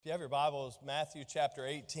If you have your Bibles, Matthew chapter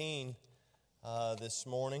 18 this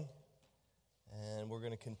morning, and we're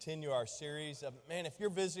going to continue our series. Man, if you're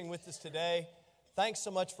visiting with us today, thanks so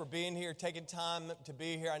much for being here, taking time to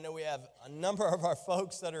be here. I know we have a number of our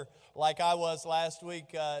folks that are, like I was last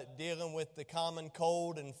week, dealing with the common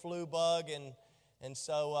cold and flu bug, and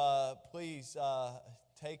so please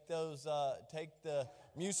take the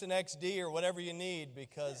Mucinex D or whatever you need,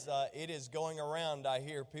 because it is going around. I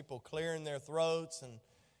hear people clearing their throats and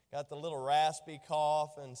got the little raspy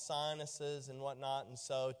cough and sinuses and whatnot, and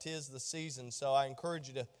so 'tis the season. So I encourage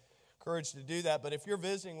you to do that. But if you're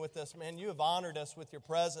visiting with us, man, you have honored us with your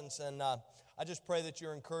presence, and I just pray that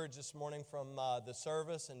you're encouraged this morning from the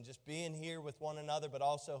service and just being here with one another, but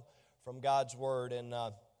also from God's Word. And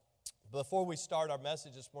before we start our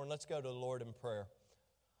message this morning, let's go to the Lord in prayer.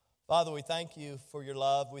 Father, we thank you for your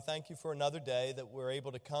love. We thank you for another day that we're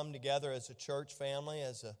able to come together as a church family,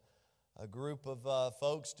 as a group of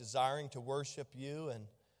folks desiring to worship you and,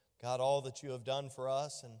 God, all that you have done for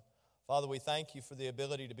us. And, Father, we thank you for the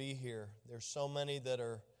ability to be here. There's so many that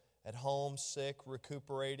are at home sick,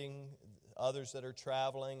 recuperating, others that are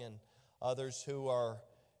traveling, and others who are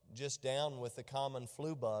just down with the common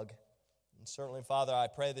flu bug. And certainly, Father, I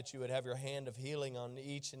pray that you would have your hand of healing on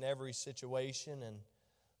each and every situation. And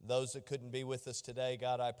those that couldn't be with us today,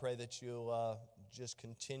 God, I pray that you'll just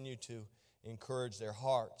continue to encourage their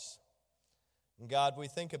hearts. And God, we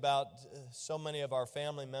think about so many of our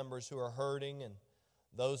family members who are hurting and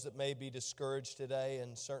those that may be discouraged today.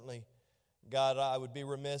 And certainly, God, I would be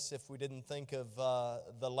remiss if we didn't think of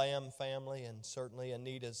the Lamb family, and certainly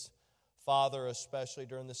Anita's father, especially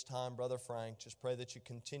during this time, Brother Frank. Just pray that you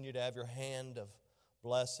continue to have your hand of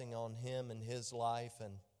blessing on him and his life.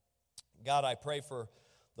 And God, I pray for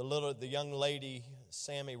the young lady,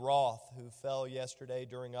 Sammy Roth, who fell yesterday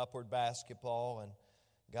during upward basketball. And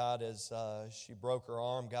God, as she broke her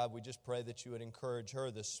arm, God, we just pray that you would encourage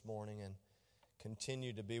her this morning and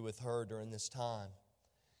continue to be with her during this time.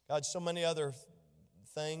 God, so many other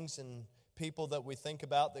things and people that we think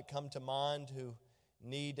about that come to mind who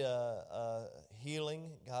need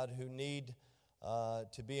healing, God, who need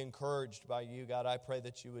to be encouraged by you. God, I pray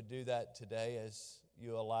that you would do that today as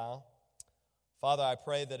you allow. Father, I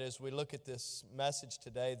pray that as we look at this message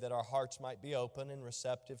today, that our hearts might be open and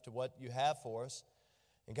receptive to what you have for us.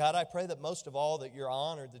 And God, I pray that most of all that you're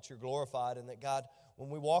honored, that you're glorified, and that, God, when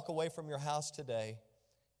we walk away from your house today,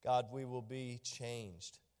 God, we will be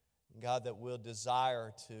changed. And God, that we'll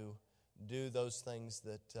desire to do those things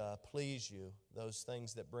that please you, those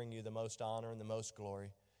things that bring you the most honor and the most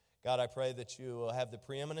glory. God, I pray that you will have the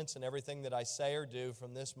preeminence in everything that I say or do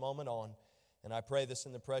from this moment on. And I pray this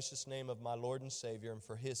in the precious name of my Lord and Savior, and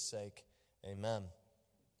for his sake, amen.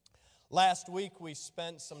 Last week we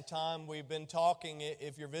spent some time, we've been talking,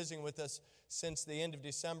 if you're visiting with us since the end of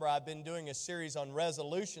December, I've been doing a series on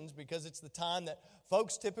resolutions, because it's the time that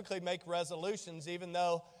folks typically make resolutions, even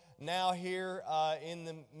though now here in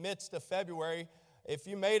the midst of February, if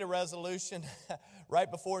you made a resolution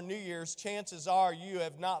right before New Year's, chances are you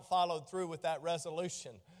have not followed through with that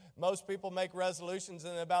resolution. Most people make resolutions,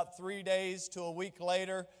 and about 3 days to a week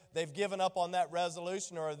later, they've given up on that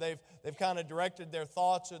resolution, or they've kind of directed their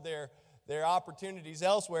thoughts or their opportunities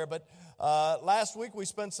elsewhere. But last week we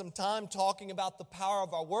spent some time talking about the power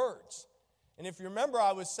of our words. And if you remember,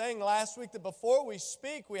 I was saying last week that before we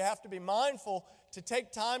speak, we have to be mindful to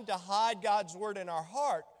take time to hide God's word in our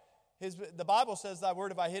heart. The Bible says, thy word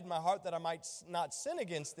have I hid in my heart that I might not sin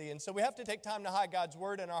against thee. And so we have to take time to hide God's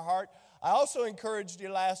word in our heart. I also encouraged you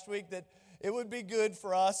last week that it would be good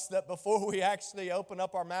for us that before we actually open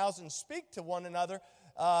up our mouths and speak to one another,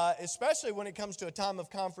 especially when it comes to a time of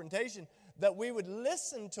confrontation, that we would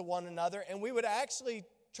listen to one another and we would actually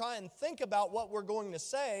try and think about what we're going to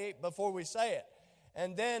say before we say it.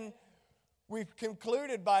 And then we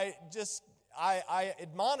concluded by just, I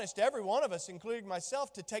admonished every one of us, including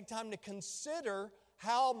myself, to take time to consider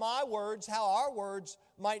how our words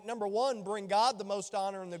might, number one, bring God the most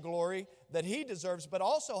honor and the glory that he deserves, but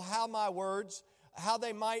also how my words, how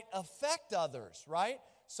they might affect others, right?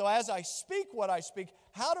 So as I speak what I speak,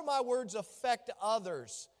 how do my words affect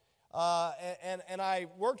others? And I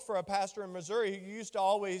worked for a pastor in Missouri who used to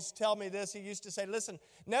always tell me this. He used to say, listen,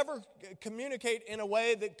 never communicate in a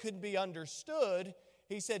way that could be understood.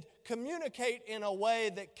 He said, communicate in a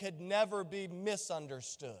way that could never be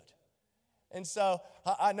misunderstood. And so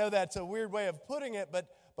I know that's a weird way of putting it, but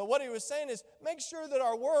what he was saying is make sure that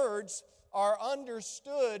our words are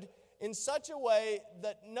understood in such a way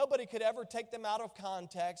that nobody could ever take them out of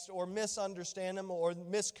context or misunderstand them or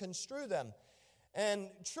misconstrue them. And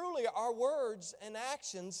truly, our words and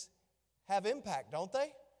actions have impact, don't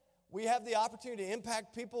they? we have the opportunity to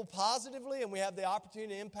impact people positively, and we have the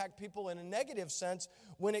opportunity to impact people in a negative sense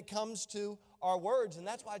when it comes to our words. And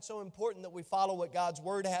that's why it's so important that we follow what God's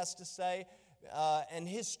Word has to say and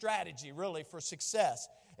His strategy, really, for success.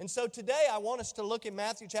 And so today I want us to look at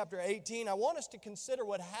Matthew chapter 18. I want us to consider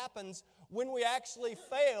what happens when we actually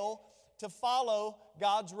fail to follow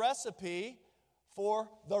God's recipe for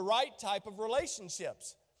the right type of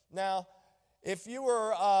relationships. Now, if you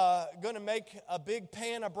were going to make a big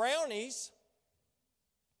pan of brownies,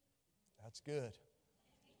 that's good.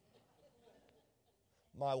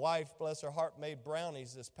 My wife, bless her heart, made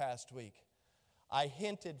brownies this past week. I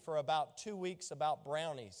hinted for about 2 weeks about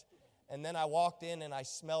brownies. And then I walked in and I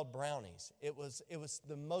smelled brownies. It was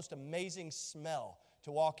the most amazing smell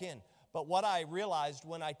to walk in. But what I realized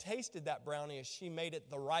when I tasted that brownie is she made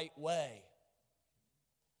it the right way.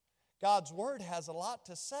 God's Word has a lot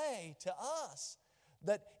to say to us.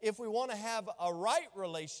 That if we want to have a right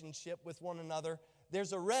relationship with one another,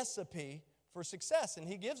 there's a recipe for success. And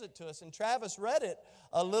He gives it to us. And Travis read it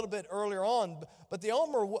a little bit earlier on. But the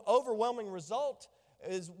overwhelming result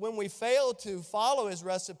is when we fail to follow His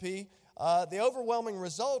recipe, the overwhelming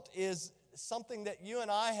result is something that you and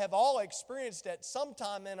I have all experienced at some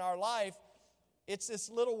time in our life. It's this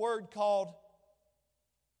little word called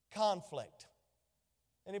conflict.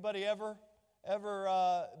 Anybody ever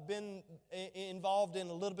been involved in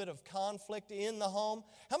a little bit of conflict in the home?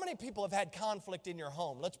 How many people have had conflict in your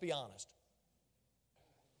home? Let's be honest.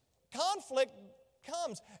 Conflict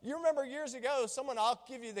comes. You remember years ago, I'll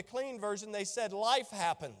give you the clean version, they said life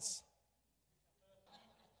happens.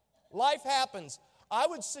 Life happens. I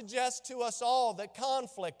would suggest to us all that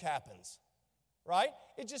conflict happens, right?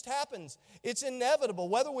 It just happens. It's inevitable.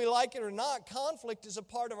 Whether we like it or not, conflict is a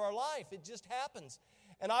part of our life. It just happens.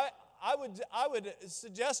 And I would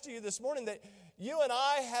suggest to you this morning that you and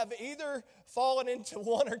I have either fallen into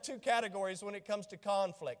one or two categories when it comes to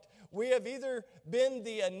conflict. We have either been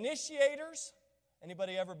the initiators.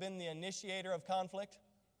 Anybody ever been the initiator of conflict?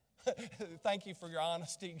 Thank you for your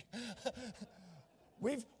honesty.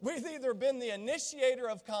 We've either been the initiator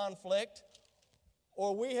of conflict,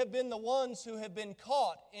 or we have been the ones who have been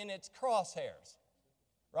caught in its crosshairs.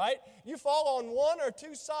 Right? You fall on one or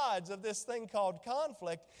two sides of this thing called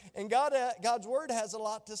conflict, and God's Word has a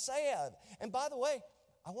lot to say of it. And by the way,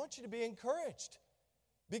 I want you to be encouraged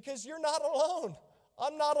because you're not alone.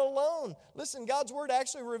 I'm not alone. Listen, God's Word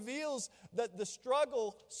actually reveals that the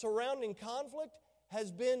struggle surrounding conflict has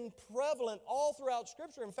been prevalent all throughout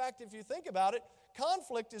Scripture. In fact, if you think about it,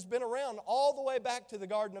 conflict has been around all the way back to the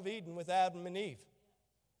Garden of Eden with Adam and Eve.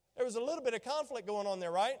 There was a little bit of conflict going on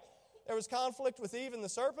there, right? There was conflict with Eve and the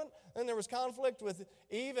serpent, then there was conflict with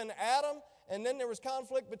Eve and Adam, and then there was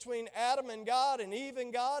conflict between Adam and God and Eve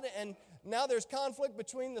and God, and now there's conflict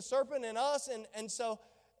between the serpent and us, and so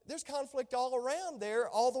there's conflict all around there,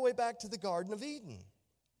 all the way back to the Garden of Eden.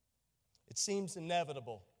 It seems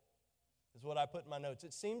inevitable, is what I put in my notes.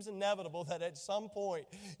 It seems inevitable that at some point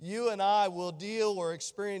you and I will deal or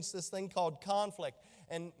experience this thing called conflict.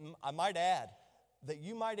 And I might add that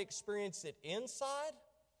you might experience it inside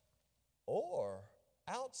or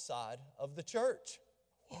outside of the church.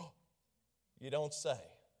 You don't say.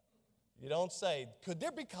 You don't say. Could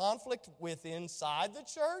there be conflict with inside the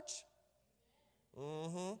church?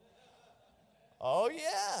 Mm-hmm. Oh,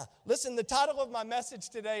 yeah. Listen, the title of my message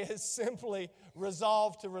today is simply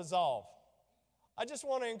Resolve to Resolve. I just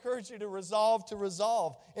want to encourage you to resolve to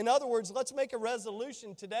resolve. In other words, let's make a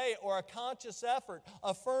resolution today or a conscious effort,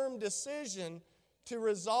 a firm decision to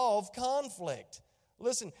resolve conflict.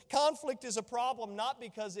 Listen, conflict is a problem not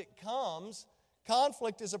because it comes.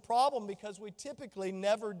 Conflict is a problem because we typically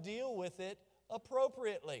never deal with it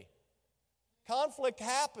appropriately. Conflict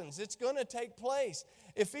happens. It's going to take place.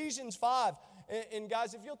 Ephesians 5. And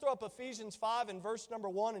guys, if you'll throw up Ephesians 5 in verse number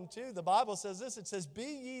 1 and 2, the Bible says this. It says, "Be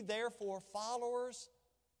ye therefore followers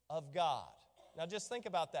of God." Now just think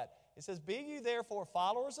about that. It says, "Be ye therefore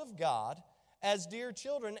followers of God as dear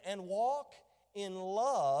children, and walk in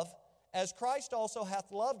love, as Christ also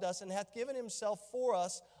hath loved us, and hath given himself for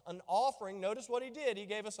us an offering." Notice what he did. He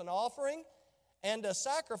gave us an offering and a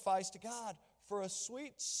sacrifice to God for a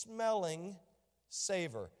sweet-smelling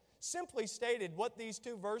savor. Simply stated, what these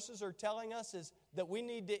two verses are telling us is that we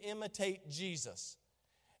need to imitate Jesus.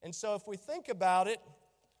 And so if we think about it,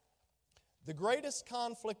 the greatest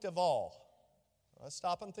conflict of all, let's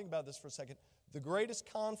stop and think about this for a second. The greatest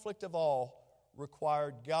conflict of all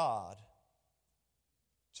required God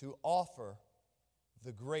to offer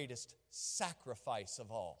the greatest sacrifice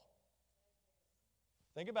of all.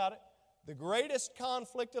 Think about it. The greatest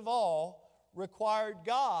conflict of all required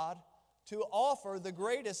God to offer the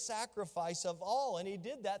greatest sacrifice of all. And He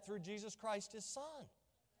did that through Jesus Christ, His Son.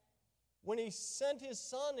 When He sent His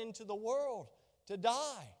Son into the world to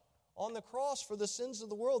die on the cross for the sins of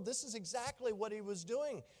the world, this is exactly what He was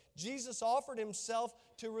doing. Jesus offered Himself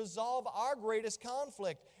to resolve our greatest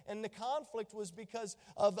conflict. And the conflict was because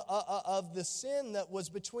of the sin that was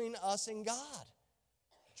between us and God.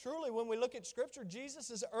 Truly, when we look at Scripture,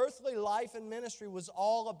 Jesus' earthly life and ministry was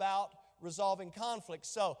all about resolving conflict.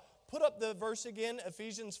 So, put up the verse again,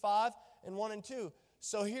 Ephesians 5 and 1 and 2.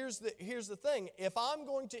 So here's the thing. If I'm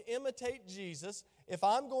going to imitate Jesus, if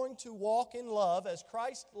I'm going to walk in love as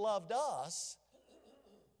Christ loved us,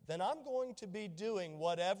 then I'm going to be doing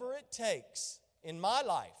whatever it takes in my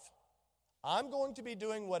life. I'm going to be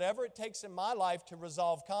doing whatever it takes in my life to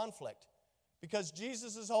resolve conflict. Because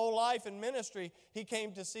Jesus' whole life and ministry, He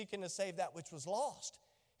came to seek and to save that which was lost.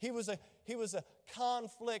 He was a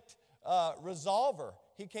conflict resolver.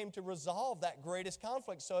 He came to resolve that greatest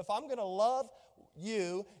conflict. So if I'm going to love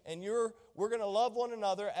you and we're going to love one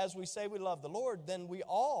another as we say we love the Lord, then we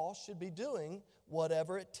all should be doing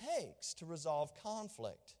whatever it takes to resolve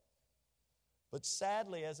conflict. But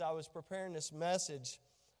sadly, as I was preparing this message,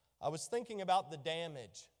 I was thinking about the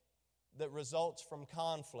damage that results from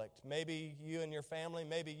conflict. Maybe you and your family,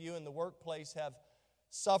 maybe you in the workplace have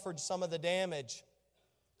suffered some of the damage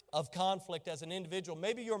of conflict as an individual.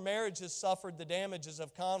 Maybe your marriage has suffered the damages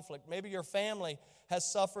of conflict. Maybe your family has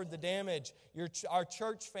suffered the damage, our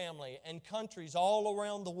church family and countries all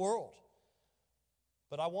around the world.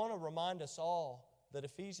 But I want to remind us all that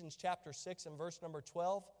Ephesians chapter 6 and verse number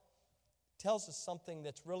 12 tells us something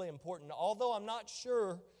that's really important. Although I'm not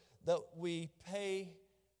sure that we pay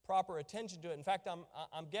proper attention to it. In fact,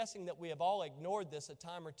 I'm guessing that we have all ignored this a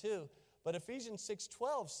time or two. But Ephesians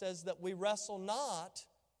 6:12 says that we wrestle not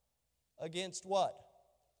against what?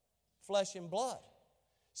 Flesh and blood.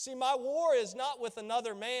 See, my war is not with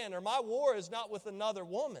another man, or my war is not with another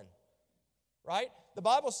woman. Right? The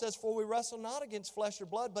Bible says, for we wrestle not against flesh or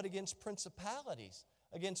blood, but against principalities,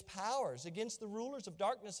 against powers, against the rulers of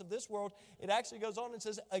darkness of this world. It actually goes on and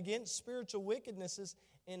says, against spiritual wickednesses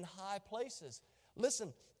in high places.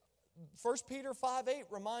 Listen, 1 Peter 5:8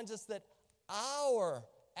 reminds us that our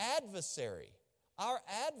adversary,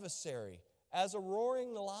 as a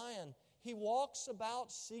roaring lion, he walks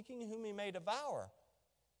about seeking whom he may devour.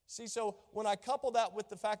 See, so when I couple that with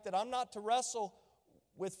the fact that I'm not to wrestle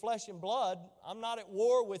with flesh and blood, I'm not at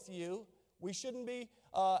war with you. We shouldn't be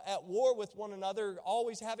at war with one another,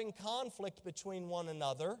 always having conflict between one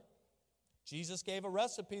another. Jesus gave a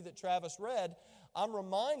recipe that Travis read. I'm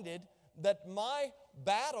reminded that my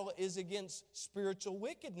battle is against spiritual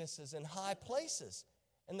wickednesses in high places.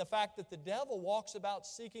 And the fact that the devil walks about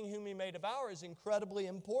seeking whom he may devour is incredibly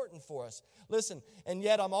important for us. Listen, and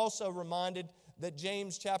yet I'm also reminded that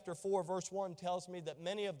James chapter 4 verse 1 tells me that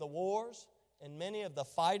many of the wars and many of the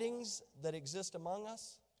fightings that exist among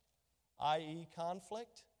us, i.e.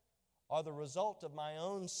 conflict, are the result of my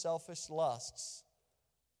own selfish lusts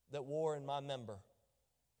that war in my member.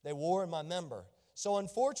 They war in my member. So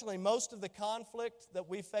unfortunately, most of the conflict that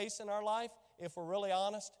we face in our life, if we're really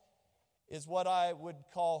honest, is what I would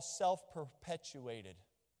call self-perpetuated.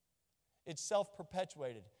 It's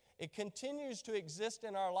self-perpetuated. It continues to exist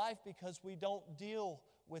in our life because we don't deal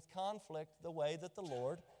with conflict the way that the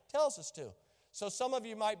Lord tells us to. So some of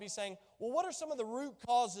you might be saying, well, what are some of the root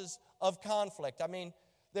causes of conflict? I mean,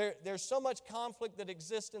 there's so much conflict that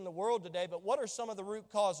exists in the world today, but what are some of the root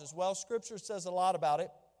causes? Well, Scripture says a lot about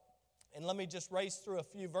it. And let me just race through a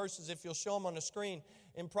few verses if you'll show them on the screen.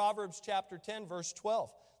 In Proverbs chapter 10, verse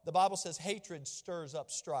 12, the Bible says, hatred stirs up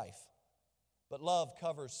strife, but love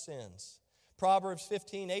covers sins. Proverbs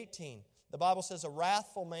 15:18, the Bible says, a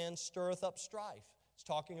wrathful man stirreth up strife. It's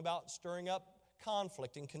talking about stirring up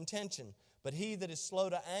conflict and contention. But he that is slow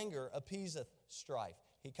to anger appeaseth strife.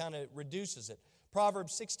 He kind of reduces it.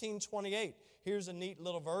 Proverbs 16:28, here's a neat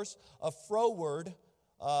little verse. A froward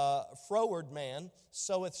man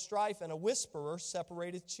soweth strife, and a whisperer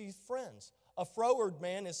separateth chief friends. A froward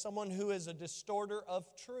man is someone who is a distorter of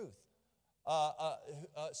truth.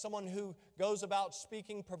 Someone who goes about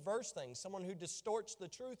speaking perverse things. Someone who distorts the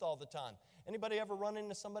truth all the time. Anybody ever run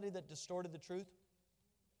into somebody that distorted the truth?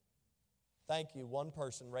 Thank you. One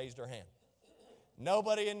person raised her hand.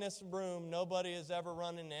 Nobody in this room, nobody has ever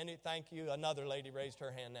run into any. Thank you. Another lady raised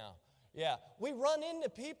her hand now. Yeah. We run into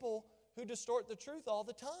people who distort the truth all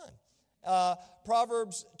the time.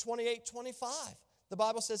 Proverbs 28:25. The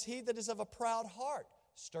Bible says, he that is of a proud heart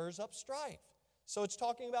stirs up strife. So it's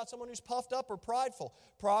talking about someone who's puffed up or prideful.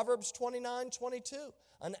 Proverbs 29:22.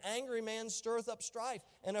 An angry man stirreth up strife,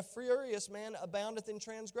 and a furious man aboundeth in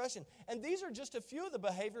transgression. And these are just a few of the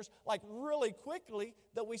behaviors, like really quickly,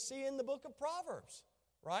 that we see in the book of Proverbs,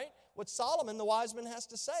 right? What Solomon, the wise man, has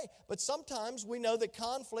to say. But sometimes we know that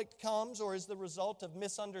conflict comes or is the result of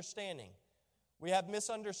misunderstanding. We have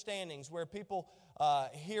misunderstandings where people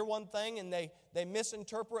hear one thing and they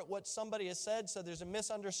misinterpret what somebody has said, so there's a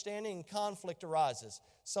misunderstanding and conflict arises.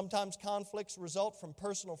 Sometimes conflicts result from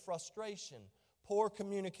personal frustration, poor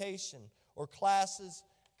communication, or clashes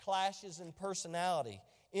in personality.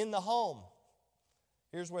 In the home,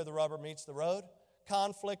 here's where the rubber meets the road.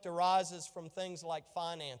 Conflict arises from things like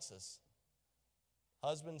finances.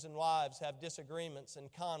 Husbands and wives have disagreements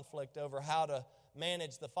and conflict over how to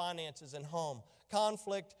manage the finances in home.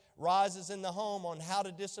 Conflict rises in the home on how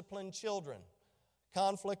to discipline children.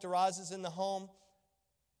 Conflict arises in the home.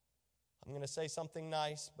 I'm going to say something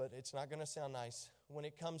nice, but it's not going to sound nice. When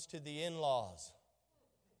it comes to the in-laws.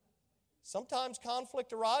 Sometimes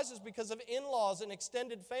conflict arises because of in-laws and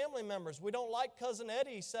extended family members. We don't like Cousin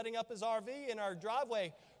Eddie setting up his RV in our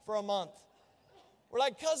driveway for a month. We're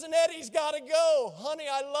like, Cousin Eddie's got to go. Honey,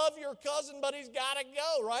 I love your cousin, but he's got to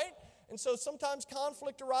go, right? And so sometimes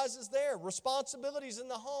conflict arises there. Responsibilities in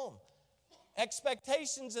the home.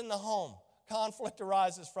 Expectations in the home. Conflict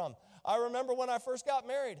arises from. I remember when I first got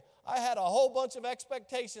married, I had a whole bunch of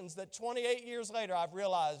expectations that 28 years later I've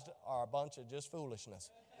realized are a bunch of just foolishness.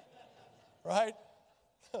 Right?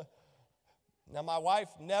 Now, my wife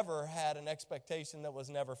never had an expectation that was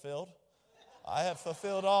never filled. I have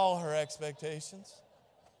fulfilled all her expectations.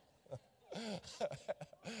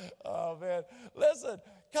 Oh, man. Listen,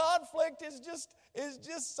 conflict is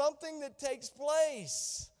just something that takes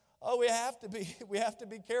place. Oh, we have to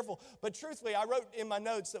be careful. But truthfully, I wrote in my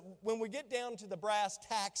notes that when we get down to the brass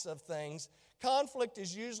tacks of things, conflict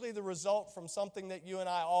is usually the result from something that you and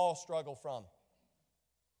I all struggle from.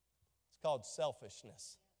 It's called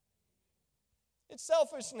selfishness. It's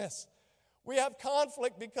selfishness. We have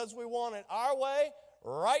conflict because we want it our way,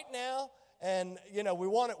 right now, and, we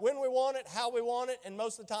want it when we want it, how we want it, and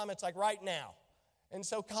most of the time it's like right now. And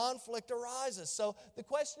so conflict arises. So the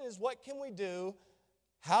question is, what can we do?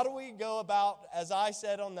 How do we go about, as I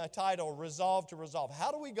said on the title, resolve to resolve?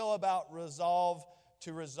 How do we go about resolve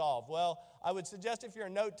to resolve? Well, I would suggest if you're a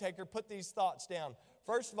note taker, put these thoughts down.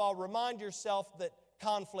 First of all, remind yourself that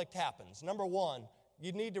conflict happens. Number one,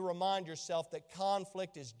 you need to remind yourself that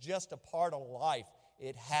conflict is just a part of life.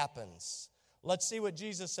 It happens. Let's see what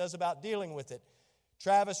Jesus says about dealing with it.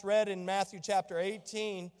 Travis read in Matthew chapter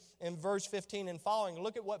 18 in verse 15 and following.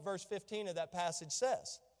 Look at what verse 15 of that passage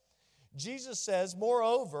says. Jesus says,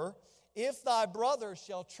 moreover, if thy brother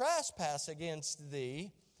shall trespass against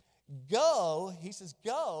thee, go, he says,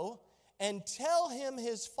 go and tell him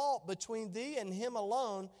his fault between thee and him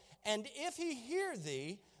alone, and if he hear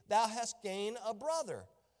thee, thou hast gained a brother.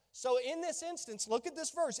 So in this instance, look at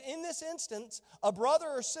this verse. In this instance, a brother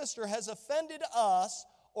or sister has offended us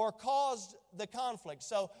or caused the conflict.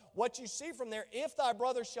 So what you see from there, if thy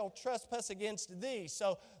brother shall trespass against thee.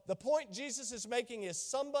 So the point Jesus is making is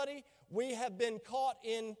somebody, we have been caught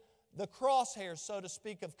in the crosshairs, so to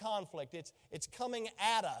speak, of conflict. It's coming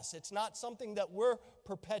at us. It's not something that we're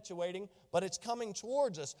perpetuating, but it's coming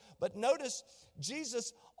towards us. But notice,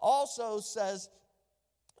 Jesus also says,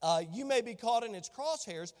 you may be caught in its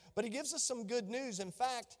crosshairs, but he gives us some good news. In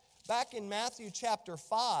fact, back in Matthew chapter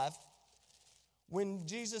 5, when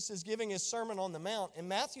Jesus is giving his Sermon on the Mount, in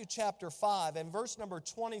Matthew chapter 5 and verse number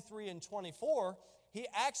 23 and 24, he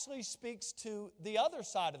actually speaks to the other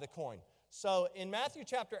side of the coin. So in Matthew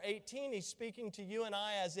chapter 18, he's speaking to you and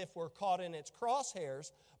I as if we're caught in its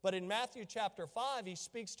crosshairs. But in Matthew chapter 5, he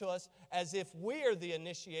speaks to us as if we are the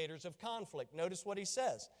initiators of conflict. Notice what he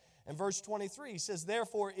says. In verse 23, he says,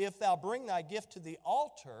 therefore, if thou bring thy gift to the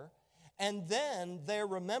altar, and then there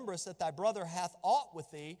rememberest that thy brother hath aught with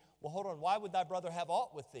thee. Well, hold on. Why would thy brother have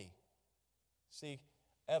aught with thee? See,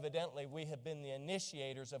 evidently we have been the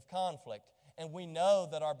initiators of conflict. And we know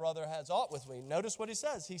that our brother has aught with me. Notice what he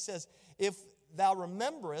says. He says, if thou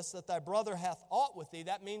rememberest that thy brother hath aught with thee,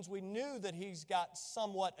 that means we knew that he's got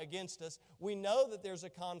somewhat against us. We know that there's a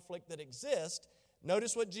conflict that exists.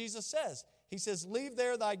 Notice what Jesus says. He says, leave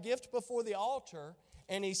there thy gift before the altar.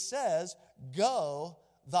 And he says, go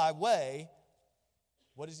thy way.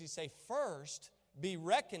 What does he say? First, be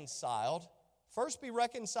reconciled. First be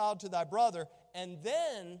reconciled to thy brother. And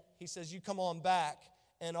then, he says, you come on back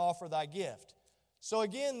and offer thy gift. So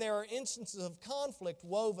again, there are instances of conflict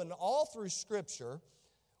woven all through Scripture,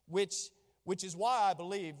 which Which is why I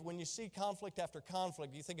believe when you see conflict after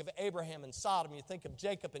conflict, you think of Abraham and Sodom, you think of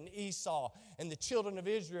Jacob and Esau and the children of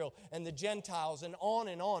Israel and the Gentiles and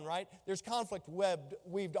on, right? There's conflict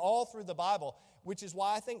weaved all through the Bible, which is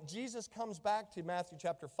why I think Jesus comes back to Matthew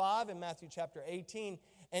chapter 5 and Matthew chapter 18,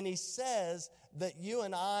 and he says that you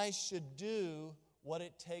and I should do what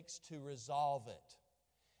it takes to resolve it.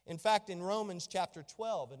 In fact, in Romans chapter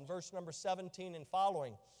 12, in verse number 17 and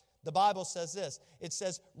following, the Bible says this. It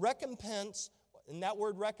says, recompense, and that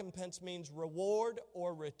word recompense means reward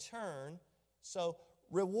or return. So,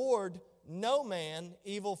 reward no man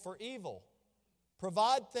evil for evil.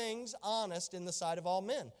 Provide things honest in the sight of all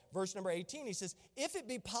men. Verse number 18, he says, if it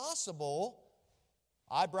be possible,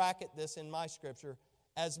 I bracket this in my scripture,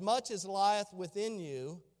 as much as lieth within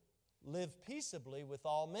you, live peaceably with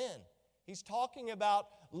all men. He's talking about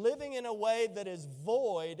living in a way that is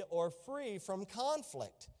void or free from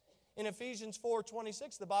conflict. In Ephesians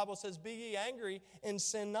 4:26, the Bible says, be ye angry and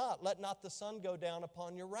sin not. Let not the sun go down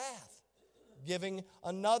upon your wrath. Giving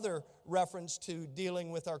another reference to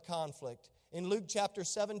dealing with our conflict. In Luke chapter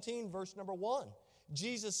 17, verse number 1,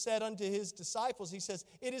 Jesus said unto his disciples, he says,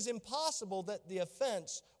 it is impossible that the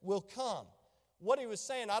offense will come. What he was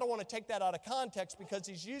saying, I don't want to take that out of context because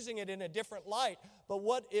he's using it in a different light. But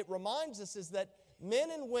what it reminds us is that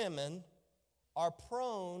men and women are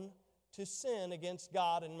prone to sin against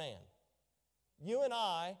God and man. You and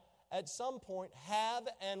I, at some point, have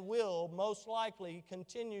and will most likely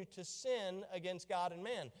continue to sin against God and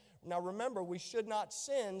man. Now remember, we should not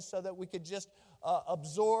sin so that we could just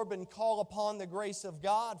absorb and call upon the grace of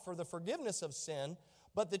God for the forgiveness of sin.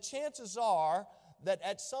 But the chances are that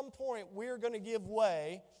at some point we're going to give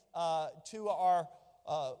way to our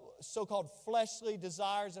so-called fleshly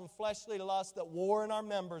desires and fleshly lusts that war in our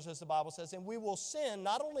members, as the Bible says. And we will sin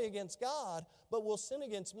not only against God, but we'll sin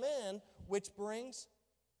against men, which brings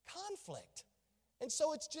conflict. And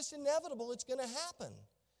so it's just inevitable it's going to happen.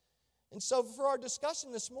 And so for our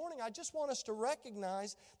discussion this morning, I just want us to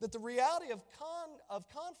recognize that the reality of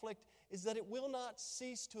conflict is that it will not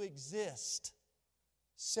cease to exist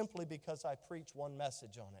simply because I preach one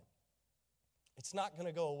message on it. It's not going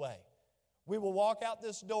to go away. We will walk out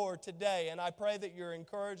this door today, and I pray that you're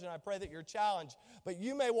encouraged and I pray that you're challenged. But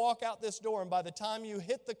you may walk out this door, and by the time you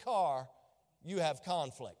hit the car, you have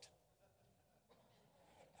conflict.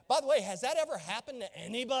 By the way, has that ever happened to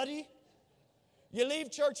anybody? You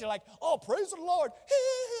leave church, you're like, oh, praise the Lord.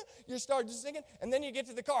 You start singing, and then you get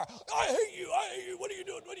to the car. I hate you. What are you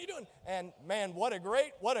doing? What are you doing? And man, what a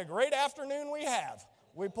great afternoon we have.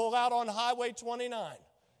 We pull out on Highway 29.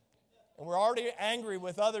 And we're already angry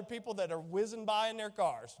with other people that are whizzing by in their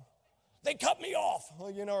cars. They cut me off,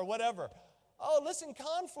 or whatever. Oh, listen,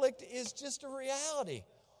 conflict is just a reality.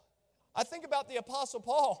 I think about the Apostle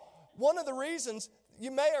Paul. One of the reasons,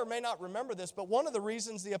 you may or may not remember this, but one of the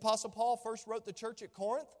reasons the Apostle Paul first wrote the church at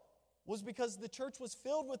Corinth was because the church was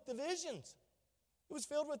filled with divisions. It was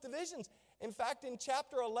filled with divisions. In fact, in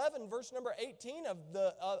chapter 11, verse number 18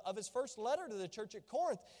 of his first letter to the church at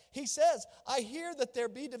Corinth, he says, I hear that there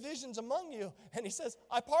be divisions among you. And he says,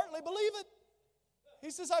 I partly believe it. He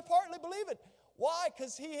says, I partly believe it. Why?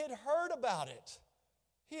 Because he had heard about it.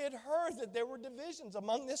 He had heard that there were divisions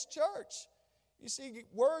among this church. You see,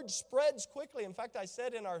 word spreads quickly. In fact, I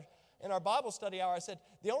said in our Bible study hour, I said,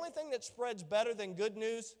 the only thing that spreads better than good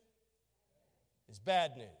news is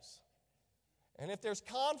bad news. And if there's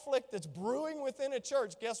conflict that's brewing within a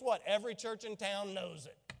church, guess what? Every church in town knows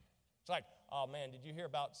it. It's like, oh man, did you hear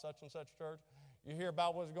about such and such church? You hear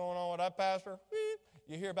about what's going on with that pastor?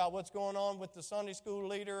 You hear about what's going on with the Sunday school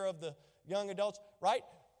leader of the young adults, right?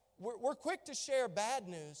 We're quick to share bad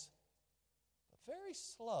news, but very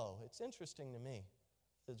slow. It's interesting to me.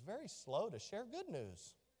 It's very slow to share good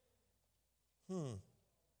news.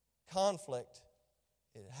 Conflict,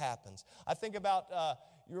 it happens. I think about,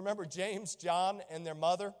 you remember James, John, and their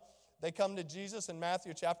mother? They come to Jesus in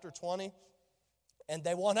Matthew chapter 20. And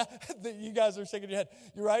they want to, you guys are shaking your head.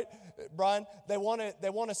 You're right, Brian. They want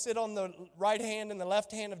to sit on the right hand and the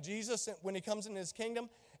left hand of Jesus when he comes in his kingdom.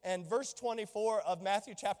 And verse 24 of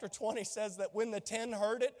Matthew chapter 20 says that when the 10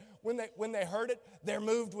 heard it, when they heard it, they're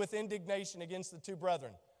moved with indignation against the two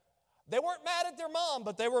brethren. They weren't mad at their mom,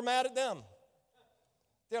 but they were mad at them.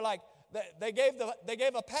 They're like, they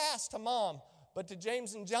gave a pass to mom, but to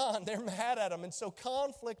James and John, they're mad at them. And so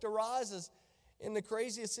conflict arises in the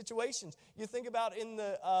craziest situations. You think about in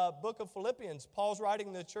the book of Philippians, Paul's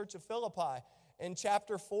writing to the church of Philippi in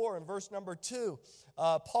chapter 4 and verse number 2.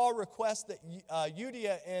 Paul requests that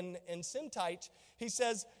Euodia and Syntyche, he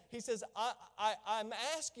says, I'm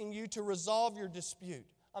asking you to resolve your dispute.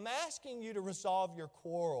 I'm asking you to resolve your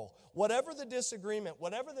quarrel. Whatever the disagreement,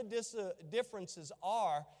 whatever the differences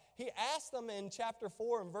are, he asked them in chapter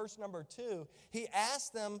 4 and verse number 2, he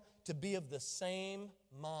asked them to be of the same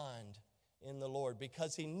mind in the Lord,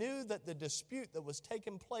 because he knew that the dispute that was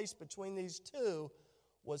taking place between these two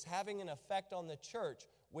was having an effect on the church,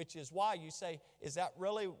 which is why you say, is that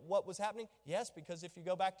really what was happening? Yes, because if you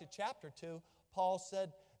go back to chapter 2, Paul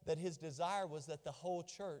said that his desire was that the whole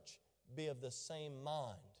church be of the same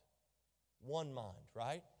mind. One mind,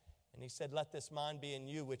 right? And he said, let this mind be in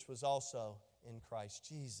you, which was also in Christ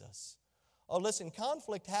Jesus. Oh, listen,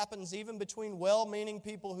 conflict happens even between well-meaning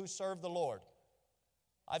people who serve the Lord.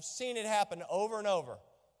 I've seen it happen over and over.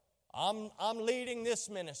 I'm leading this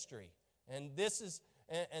ministry, and this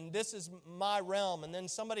is my realm, and then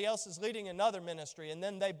somebody else is leading another ministry, and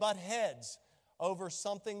then they butt heads over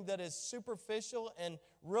something that is superficial and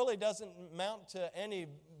really doesn't amount to any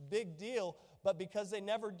big deal, but because they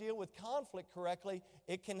never deal with conflict correctly,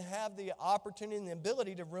 it can have the opportunity and the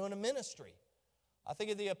ability to ruin a ministry. I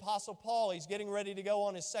think of the Apostle Paul. He's getting ready to go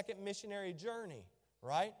on his second missionary journey,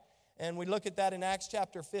 right? And we look at that in Acts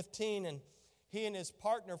chapter 15, and he and his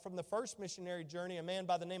partner from the first missionary journey, a man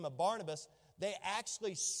by the name of Barnabas, they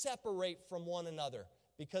actually separate from one another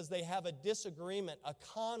because they have a disagreement, a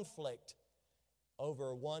conflict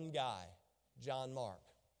over one guy, John Mark.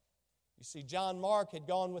 You see, John Mark had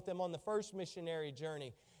gone with them on the first missionary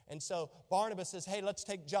journey. And so Barnabas says, hey, let's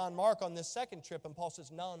take John Mark on this second trip. And Paul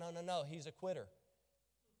says, no, he's a quitter.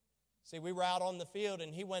 See, we were out on the field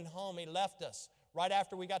and he went home. He left us. Right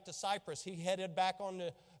after we got to Cyprus, he headed back on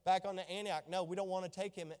to Antioch. No, we don't want to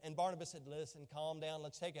take him. And Barnabas said, listen, calm down,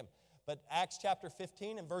 let's take him. But Acts chapter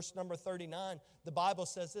 15 and verse number 39, the Bible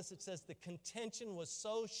says this. It says the contention was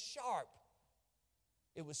so sharp.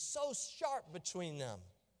 It was so sharp between them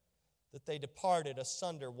that they departed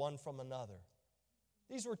asunder one from another.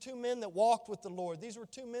 These were two men that walked with the Lord. These were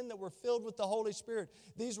two men that were filled with the Holy Spirit.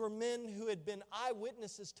 These were men who had been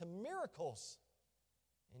eyewitnesses to miracles.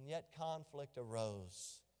 And yet conflict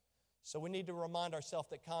arose. So we need to remind ourselves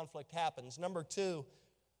that conflict happens. Number 2,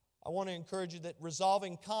 I want to encourage you that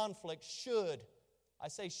resolving conflict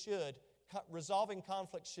resolving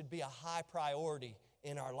conflict should be a high priority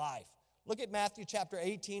in our life. Look at Matthew chapter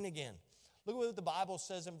 18 again. Look at what the Bible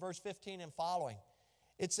says in verse 15 and following.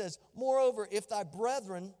 It says, moreover, if thy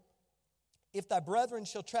brethren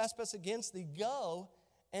shall trespass against thee, go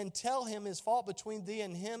and tell him his fault between thee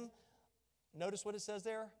and him. Notice what it says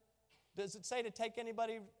there. Does it say to take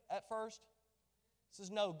anybody at first? It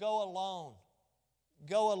says, no, go alone.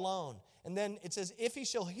 Go alone. And then it says, if he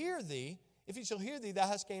shall hear thee, thou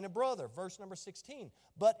hast gained a brother. Verse number 16.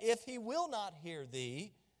 But if he will not hear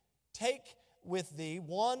thee, take with thee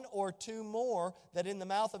one or two more, that in the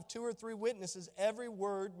mouth of 2 or 3 witnesses every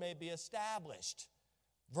word may be established.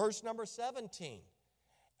 Verse number 17.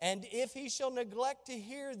 And if he shall neglect to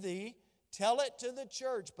hear thee, tell it to the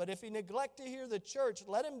church. But if he neglect to hear the church,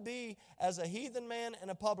 let him be as a heathen man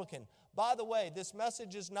and a publican. By the way, this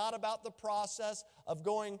message is not about the process of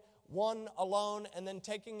going one alone and then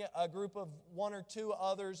taking a group of 1 or 2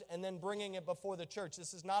 others and then bringing it before the church.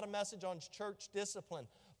 This is not a message on church discipline.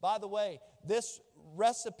 By the way, this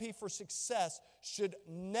recipe for success should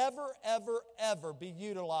never, ever, ever be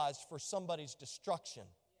utilized for somebody's destruction.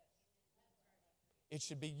 It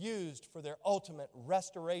should be used for their ultimate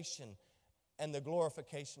restoration and the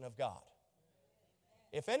glorification of God.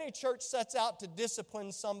 If any church sets out to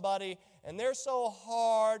discipline somebody and they're so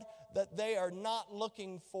hard that they are not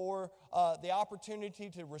looking for the opportunity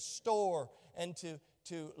to restore and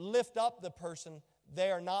to lift up the person, they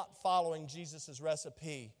are not following Jesus'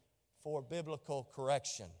 recipe for biblical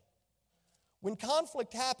correction. When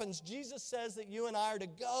conflict happens, Jesus says that you and I are to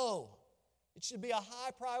go. It should be a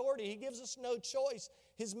high priority. He gives us no choice.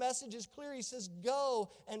 His message is clear. He says,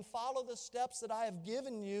 go and follow the steps that I have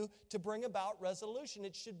given you to bring about resolution.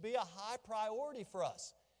 It should be a high priority for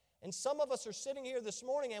us. And some of us are sitting here this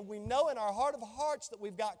morning and we know in our heart of hearts that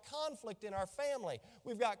we've got conflict in our family.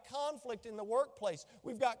 We've got conflict in the workplace.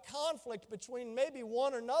 We've got conflict between maybe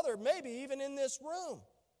one another, maybe even in this room.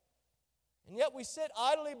 And yet we sit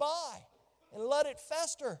idly by and let it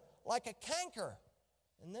fester like a canker.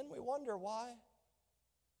 And then we wonder why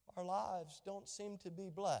our lives don't seem to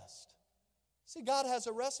be blessed. See, God has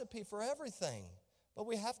a recipe for everything, but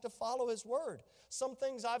we have to follow His Word. Some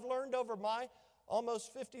things I've learned over my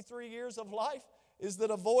almost 53 years of life is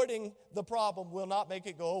that avoiding the problem will not make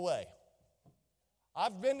it go away.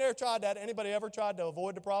 I've been there, tried that. Anybody ever tried to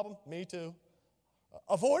avoid the problem? Me too.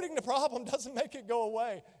 Avoiding the problem doesn't make it go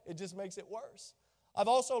away. It just makes it worse. I've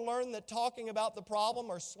also learned that talking about the problem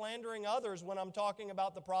or slandering others when I'm talking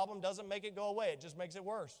about the problem doesn't make it go away. It just makes it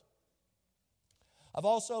worse. I've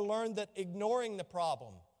also learned that ignoring the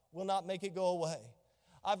problem will not make it go away.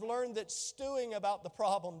 I've learned that stewing about the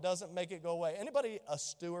problem doesn't make it go away. Anybody a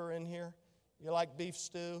stewer in here? You like beef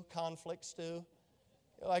stew, conflict stew?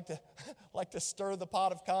 You like to stir the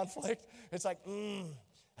pot of conflict? It's like,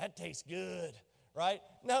 that tastes good, right?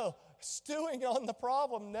 No, stewing on the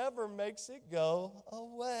problem never makes it go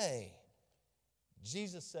away.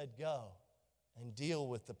 Jesus said, go and deal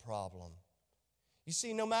with the problem. You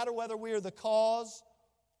see, no matter whether we are the cause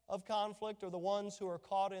of conflict or the ones who are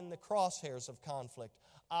caught in the crosshairs of conflict,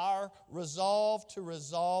 our resolve to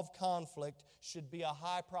resolve conflict should be a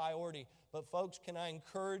high priority. But folks, can I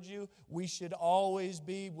encourage you, we should always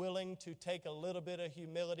be willing to take a little bit of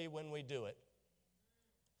humility when we do it.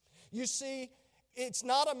 You see, it's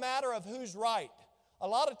not a matter of who's right. A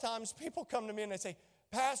lot of times people come to me and they say,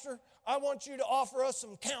 Pastor, I want you to offer us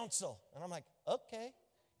some counsel. And I'm like, okay,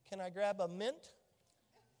 can I grab a mint?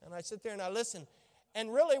 And I sit there and I listen.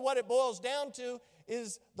 And really what it boils down to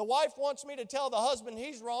is the wife wants me to tell the husband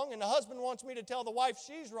he's wrong, and the husband wants me to tell the wife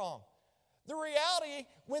she's wrong. The reality,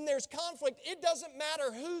 when there's conflict, it doesn't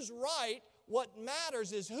matter who's right. What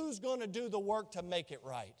matters is who's going to do the work to make it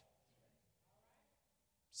right.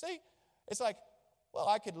 See, it's like, well,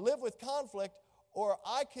 I could live with conflict, or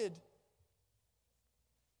I could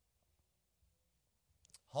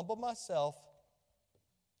humble myself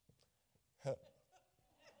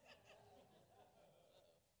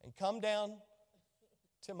and come down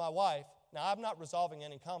to my wife. Now, I'm not resolving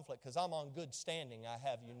any conflict because I'm on good standing, I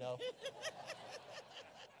have you know.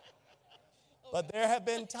 But there have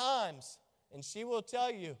been times, and she will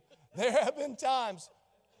tell you, there have been times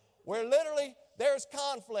where literally there's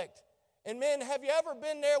conflict. And men, have you ever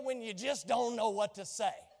been there when you just don't know what to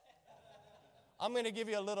say? I'm going to give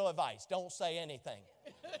you a little advice. Don't say anything.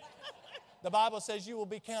 The Bible says you will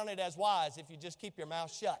be counted as wise if you just keep your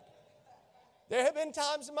mouth shut. There have been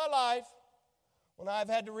times in my life when I've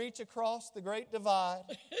had to reach across the great divide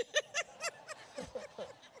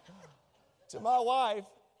to my wife,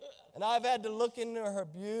 and I've had to look into her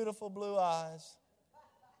beautiful blue eyes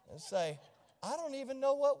and say, I don't even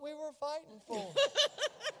know what we were fighting for.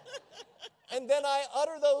 And then I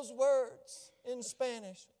utter those words in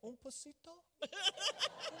Spanish. Un pasito? Un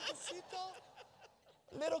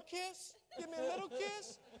pasito? Little kiss? Give me a little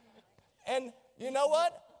kiss? And you know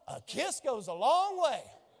what? A kiss goes a long way.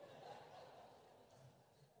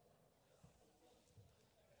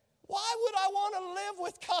 Why would I want to live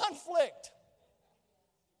with conflict?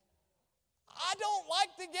 I don't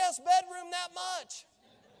like the guest bedroom that much.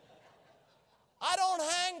 I don't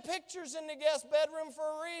hang pictures in the guest bedroom for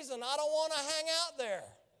a reason. I don't want to hang out there.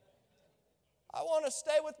 I want to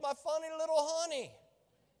stay with my funny little honey.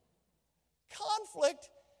 Conflict,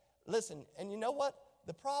 listen, and you know what?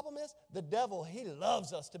 The problem is, the devil, he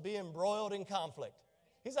loves us to be embroiled in conflict.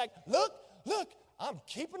 He's like, look, I'm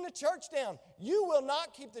keeping the church down. You will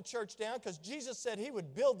not keep the church down because Jesus said he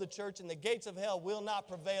would build the church and the gates of hell will not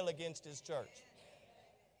prevail against his church.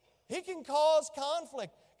 He can cause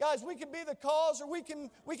conflict. Guys, we can be the cause or we can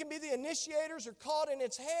be the initiators or caught in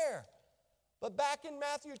its hair. But back in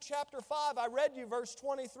Matthew chapter 5, I read you verse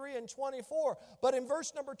 23 and 24. But in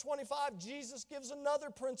verse number 25, Jesus gives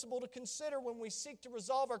another principle to consider when we seek to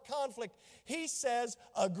resolve our conflict. He says,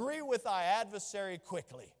 agree with thy adversary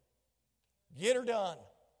quickly. Get her done.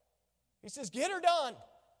 He says, get her done.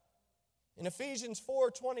 In Ephesians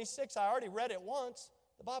 4:26, I already read it once.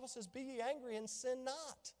 The Bible says, be ye angry and sin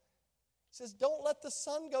not. It says, don't let the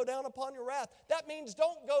sun go down upon your wrath. That means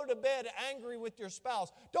don't go to bed angry with your spouse.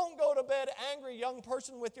 Don't go to bed angry, young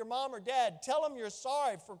person, with your mom or dad. Tell them you're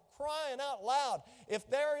sorry for crying out loud. If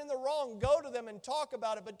they're in the wrong, go to them and talk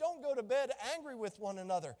about it. But don't go to bed angry with one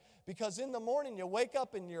another, because in the morning you wake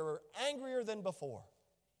up and you're angrier than before.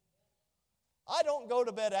 I don't go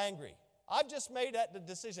to bed angry. I've just made that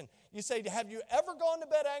decision. You say, have you ever gone to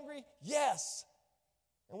bed angry? Yes.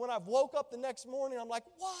 And when I've woke up the next morning, I'm like,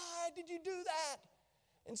 why did you do that?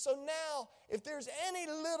 And so now, if there's any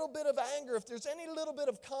little bit of anger, if there's any little bit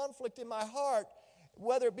of conflict in my heart,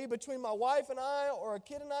 whether it be between my wife and I or a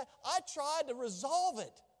kid and I try to resolve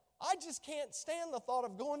it. I just can't stand the thought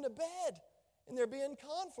of going to bed and there being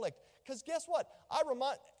conflict. Because guess what?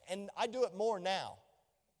 And I do it more now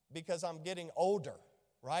because I'm getting older,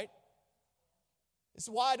 right? This is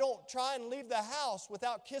why I don't try and leave the house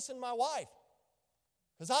without kissing my wife.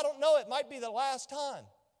 Because I don't know, it might be the last time.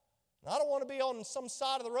 And I don't want to be on some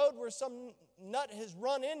side of the road where some nut has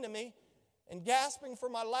run into me and gasping for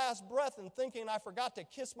my last breath and thinking I forgot to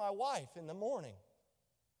kiss my wife in the morning.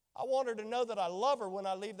 I want her to know that I love her when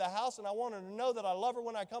I leave the house, and I want her to know that I love her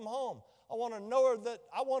when I come home. I want her to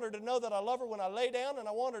know that I love her when I lay down, and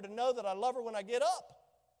I want her to know that I love her when I get up.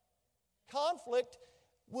 Conflict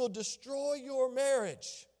will destroy your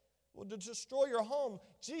marriage, will destroy your home.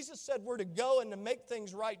 Jesus said we're to go and to make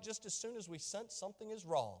things right just as soon as we sense something is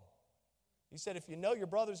wrong. He said if you know your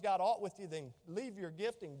brother's got aught with you, then leave your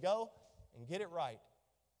gift and go and get it right.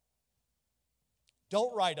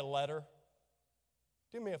 Don't write a letter.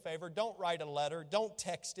 Do me a favor, don't write a letter, don't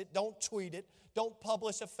text it, don't tweet it, don't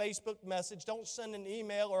publish a Facebook message, don't send an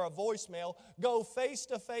email or a voicemail. Go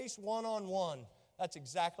face-to-face, one-on-one. That's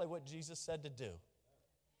exactly what Jesus said to do.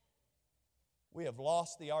 We have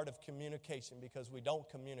lost the art of communication because we don't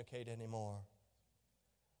communicate anymore.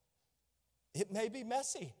 It may be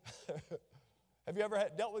messy. Have you ever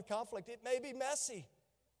dealt with conflict? It may be messy.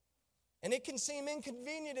 And it can seem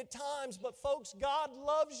inconvenient at times, but folks, God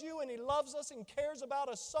loves you and He loves us and cares about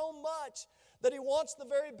us so much that He wants the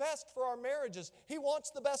very best for our marriages. He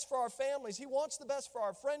wants the best for our families. He wants the best for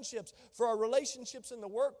our friendships, for our relationships in the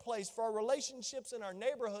workplace, for our relationships in our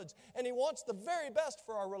neighborhoods, and He wants the very best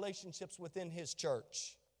for our relationships within His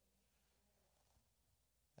church.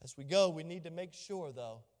 As we go, we need to make sure,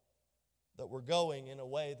 though, that we're going in a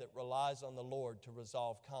way that relies on the Lord to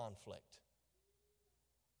resolve conflict.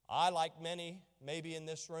 I, like many, maybe in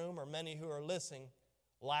this room or many who are listening,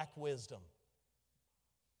 lack wisdom.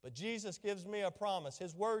 But Jesus gives me a promise.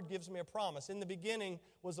 His Word gives me a promise. In the beginning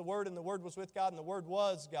was the Word, and the Word was with God, and the Word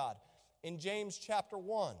was God. In James chapter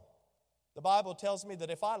 1, the Bible tells me that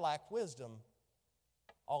if I lack wisdom,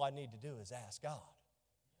 all I need to do is ask God.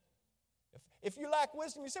 If you lack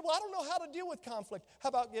wisdom, you say, well, I don't know how to deal with conflict. How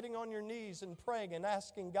about getting on your knees and praying and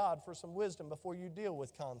asking God for some wisdom before you deal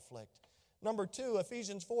with conflict? Number 2,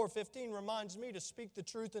 Ephesians 4:15 reminds me to speak the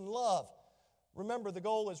truth in love. Remember, the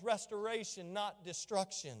goal is restoration, not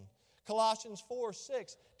destruction. Colossians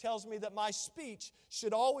 4:6 tells me that my speech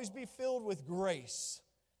should always be filled with grace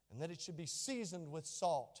and that it should be seasoned with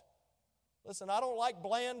salt. Listen, I don't like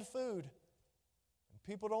bland food. And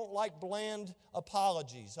people don't like bland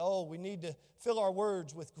apologies. Oh, we need to fill our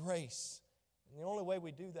words with grace. And the only way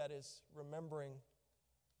we do that is remembering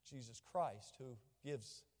Jesus Christ, who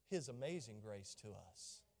gives His amazing grace to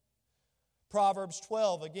us. Proverbs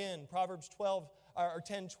 12, again, Proverbs 12, or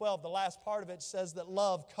 10:12, the last part of it says that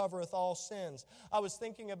love covereth all sins. I was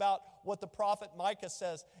thinking about what the prophet Micah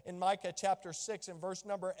says in Micah chapter 6 and verse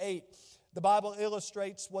number 8. The Bible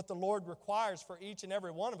illustrates what the Lord requires for each and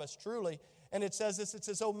every one of us, truly. And it says this, it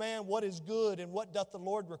says, "O man, what is good and what doth the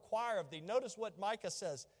Lord require of thee?" Notice what Micah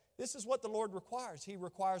says. This is what the Lord requires. He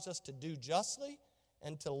requires us to do justly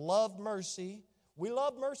and to love mercy. We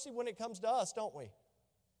love mercy when it comes to us, don't we?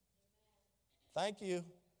 Thank you.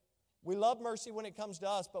 We love mercy when it comes to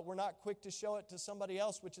us, but we're not quick to show it to somebody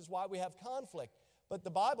else, which is why we have conflict. But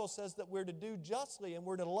the Bible says that we're to do justly and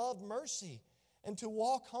we're to love mercy and to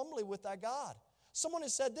walk humbly with our God. Someone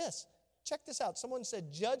has said this. Check this out. Someone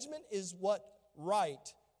said, judgment is what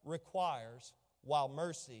right requires, while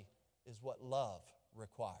mercy is what love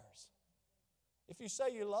requires. If you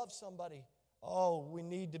say you love somebody, oh, we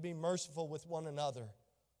need to be merciful with one another.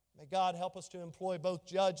 May God help us to employ both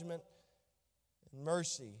judgment and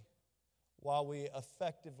mercy while we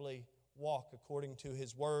effectively walk according to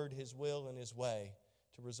His Word, His will, and His way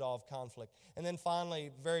to resolve conflict. And then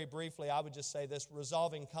finally, very briefly, I would just say this: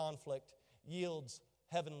 resolving conflict yields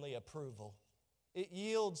heavenly approval. It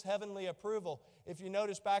yields heavenly approval. If you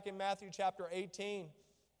notice back in Matthew chapter 18,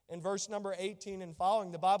 in verse number 18 and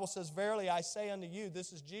following, the Bible says, "Verily I say unto you,"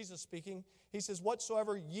 this is Jesus speaking, He says,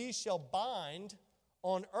 "whatsoever ye shall bind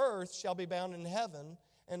on earth shall be bound in heaven,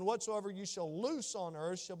 and whatsoever you shall loose on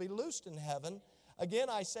earth shall be loosed in heaven. Again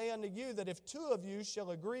I say unto you that if two of you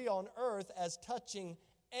shall agree on earth as touching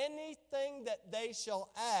anything that they shall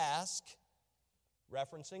ask,"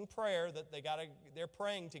 referencing prayer, that they're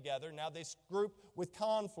praying together. Now this group with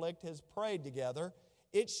conflict has prayed together.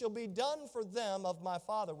 "It shall be done for them of my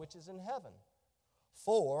Father which is in heaven.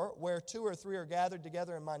 For where 2 or 3 are gathered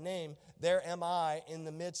together in my name, there am I in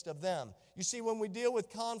the midst of them." You see, when we deal with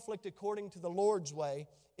conflict according to the Lord's way,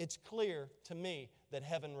 it's clear to me that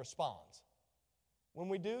heaven responds. When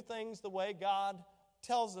we do things the way God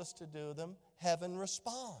tells us to do them, heaven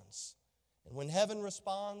responds. And when heaven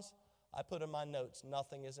responds, I put in my notes,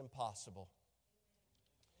 nothing is impossible.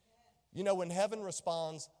 You know, when heaven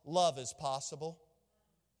responds, love is possible.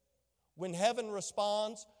 When heaven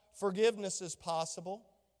responds, forgiveness is possible.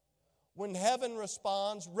 When heaven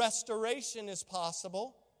responds, restoration is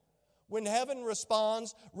possible. When heaven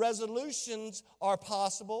responds, resolutions are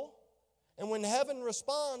possible. And when heaven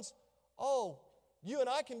responds, you and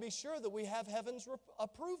I can be sure that we have heaven's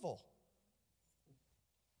approval.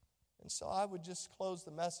 And so I would just close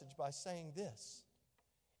the message by saying this.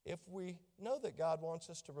 If we know that God wants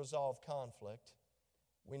us to resolve conflict,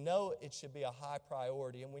 we know it should be a high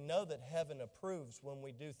priority, and we know that heaven approves when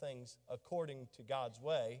we do things according to God's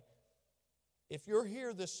way. If you're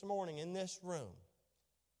here this morning in this room,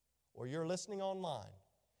 or you're listening online,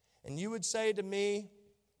 and you would say to me,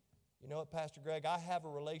 you know what, Pastor Greg, I have a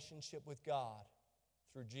relationship with God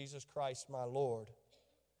through Jesus Christ my Lord,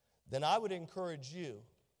 then I would encourage you,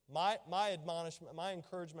 my admonishment, my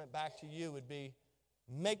encouragement back to you would be,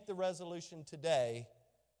 make the resolution today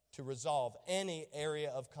to resolve any area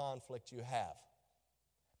of conflict you have.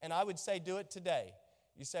 And I would say do it today.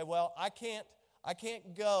 You say, well, I can't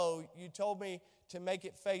go. You told me to make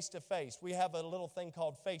it face-to-face. We have a little thing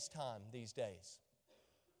called FaceTime these days.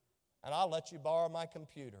 And I'll let you borrow my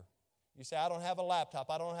computer. You say, I don't have a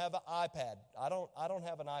laptop. I don't have an iPad. I don't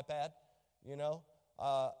have an iPad, you know.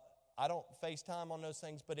 I don't FaceTime on those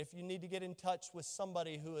things. But if you need to get in touch with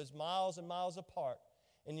somebody who is miles and miles apart,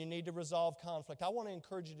 and you need to resolve conflict, I want to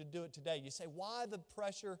encourage you to do it today. You say, why the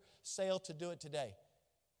pressure sail to do it today?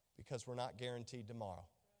 Because we're not guaranteed tomorrow.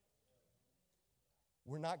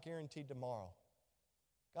 We're not guaranteed tomorrow.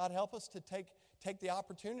 God, help us to take the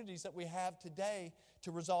opportunities that we have today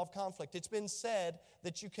to resolve conflict. It's been said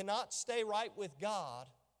that you cannot stay right with God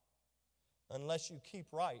unless you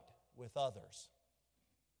keep right with others.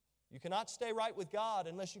 You cannot stay right with God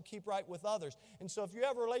unless you keep right with others. And so if you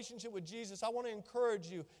have a relationship with Jesus, I want to encourage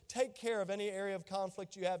you, take care of any area of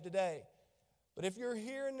conflict you have today. But if you're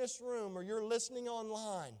here in this room or you're listening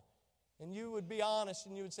online, and you would be honest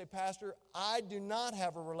and you would say, Pastor, I do not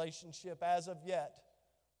have a relationship as of yet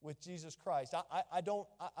with Jesus Christ.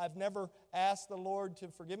 I've never asked the Lord to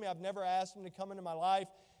forgive me. I've never asked Him to come into my life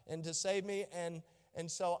and to save me. And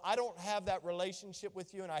so I don't have that relationship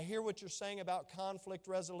with you. And I hear what you're saying about conflict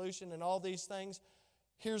resolution and all these things.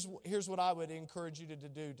 Here's what I would encourage you to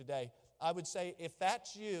do today. I would say, if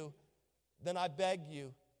that's you, then I beg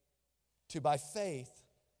you to, by faith,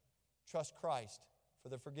 trust Christ for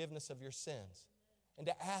the forgiveness of your sins and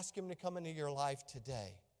to ask Him to come into your life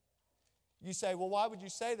today. You say, well, why would you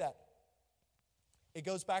say that? It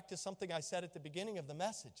goes back to something I said at the beginning of the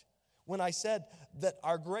message. When I said that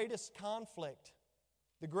our greatest conflict,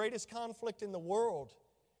 the greatest conflict in the world,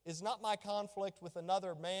 is not my conflict with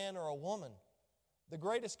another man or a woman. The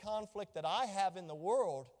greatest conflict that I have in the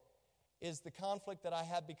world is the conflict that I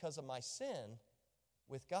have because of my sin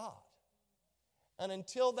with God. And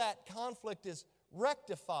until that conflict is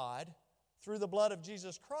rectified through the blood of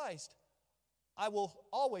Jesus Christ, I will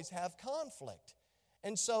always have conflict.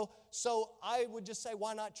 And so I would just say,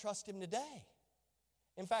 why not trust Him today?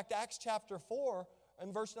 In fact, Acts chapter 4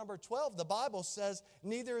 and verse number 12, the Bible says,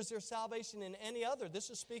 neither is there salvation in any other. This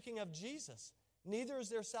is speaking of Jesus. Neither is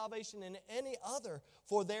there salvation in any other,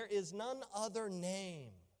 for there is none other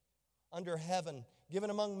name under heaven given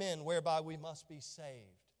among men whereby we must be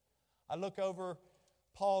saved. I look over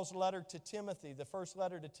Paul's letter to Timothy, the first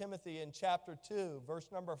letter to Timothy in chapter 2, verse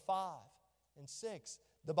number 5 and 6.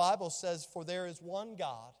 The Bible says, for there is one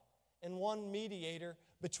God and one mediator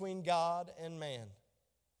between God and man,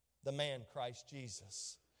 the man Christ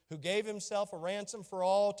Jesus, who gave Himself a ransom for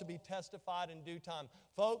all to be testified in due time.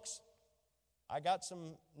 Folks, I got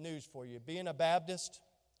some news for you. Being a Baptist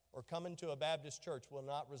or coming to a Baptist church will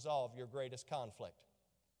not resolve your greatest conflict.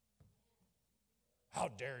 How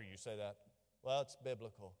dare you say that? Well, it's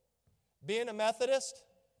biblical. Being a Methodist,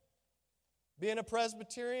 being a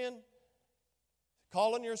Presbyterian,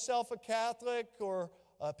 calling yourself a Catholic or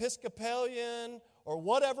Episcopalian or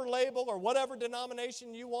whatever label or whatever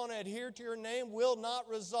denomination you want to adhere to your name will not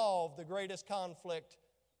resolve the greatest conflict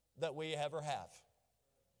that we ever have.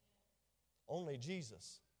 Only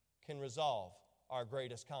Jesus can resolve our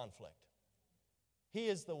greatest conflict. He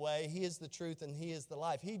is the way, He is the truth, and He is the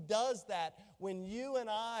life. He does that when you and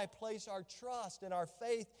I place our trust and our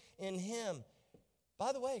faith in Him.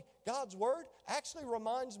 By the way, God's Word actually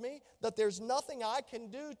reminds me that there's nothing I can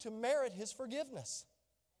do to merit His forgiveness.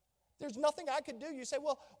 There's nothing I could do. You say,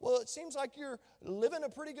 well, it seems like you're living a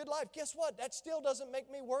pretty good life. Guess what? That still doesn't make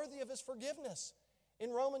me worthy of His forgiveness.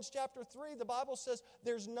 In Romans chapter 3, the Bible says,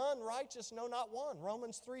 there's none righteous, no, not one.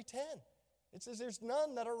 Romans 3:10. It says there's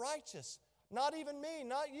none that are righteous. Not even me,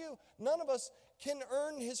 not you. None of us can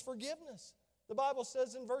earn His forgiveness. The Bible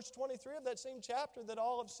says in verse 23 of that same chapter that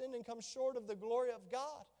all have sinned and come short of the glory of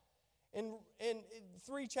God. In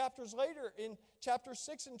 3 chapters later, in chapter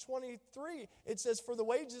 6 and 23, it says, for the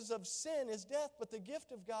wages of sin is death, but the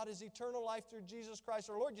gift of God is eternal life through Jesus Christ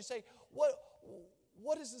our Lord. You say,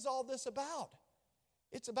 what is all this about?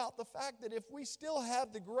 It's about the fact that if we still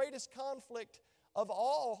have the greatest conflict of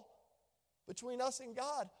all between us and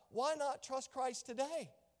God, why not trust Christ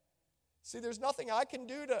today? See, there's nothing I can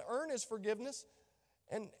do to earn His forgiveness.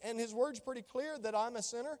 And His Word's pretty clear that I'm a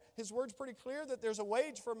sinner. His Word's pretty clear that there's a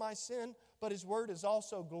wage for my sin. But His Word is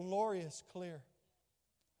also glorious clear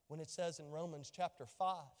when it says in Romans chapter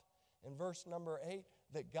 5 and verse number 8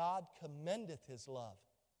 that God commendeth His love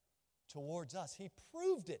towards us. He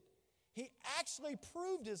proved it. He actually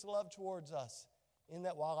proved His love towards us in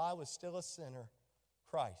that while I was still a sinner,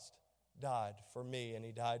 Christ died for me, and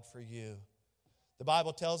He died for you. The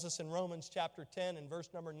Bible tells us in Romans chapter 10 and verse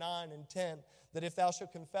number 9 and 10 that if thou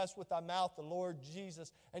shalt confess with thy mouth the Lord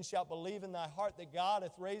Jesus and shalt believe in thy heart that God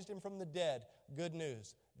hath raised Him from the dead, good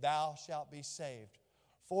news, thou shalt be saved.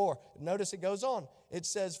 For, notice it goes on, it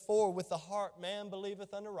says, for with the heart man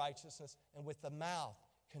believeth unto righteousness, and with the mouth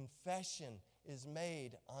confession is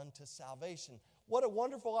made unto salvation. What a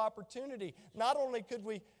wonderful opportunity. Not only could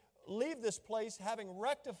we leave this place having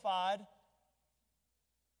rectified,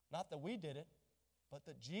 not that we did it, but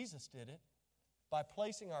that Jesus did it, by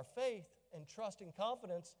placing our faith and trust and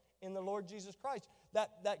confidence in the Lord Jesus Christ.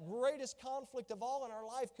 That greatest conflict of all in our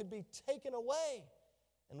life could be taken away,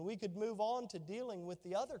 and we could move on to dealing with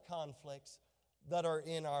the other conflicts that are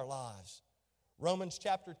in our lives. Romans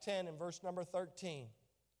chapter 10 and verse number 13,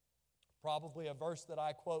 probably a verse that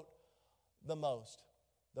I quote the most.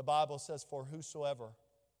 The Bible says, for whosoever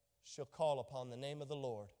shall call upon the name of the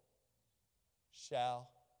Lord shall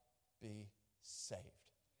be saved.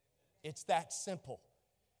 It's that simple.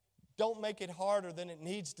 Don't make it harder than it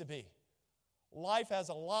needs to be. Life has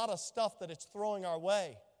a lot of stuff that it's throwing our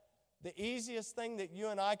way. The easiest thing that you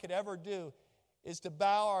and I could ever do is to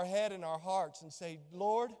bow our head and our hearts and say,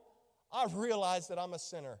 Lord, I realize that I'm a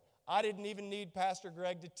sinner. I didn't even need Pastor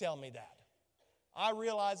Greg to tell me that. I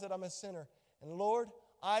realize that I'm a sinner. And Lord,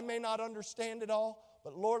 I may not understand it all,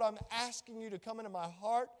 but Lord, I'm asking you to come into my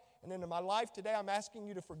heart and into my life today. I'm asking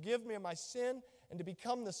you to forgive me of my sin and to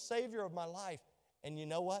become the Savior of my life. And you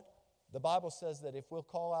know what? The Bible says that if we'll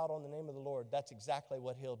call out on the name of the Lord, that's exactly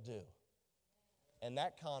what He'll do. And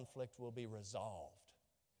that conflict will be resolved.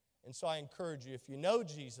 And so I encourage you, if you know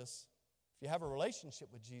Jesus, if you have a relationship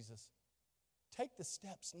with Jesus, take the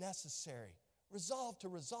steps necessary. Resolve to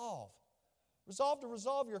resolve. Resolve to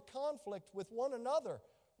resolve your conflict with one another.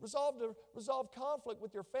 Resolve to resolve conflict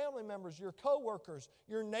with your family members, your co-workers,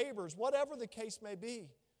 your neighbors, whatever the case may be.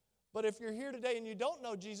 But if you're here today and you don't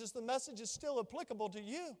know Jesus, the message is still applicable to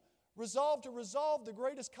you. Resolve to resolve the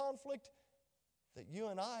greatest conflict that you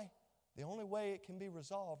and I, the only way it can be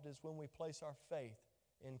resolved is when we place our faith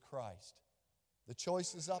in Christ. The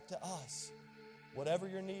choice is up to us. Whatever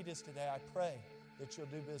your need is today, I pray that you'll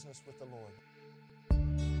do business with the Lord.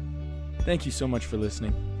 Thank you so much for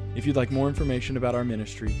listening. If you'd like more information about our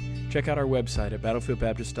ministry, check out our website at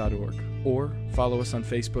battlefieldbaptist.org or follow us on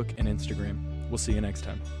Facebook and Instagram. We'll see you next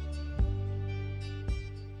time.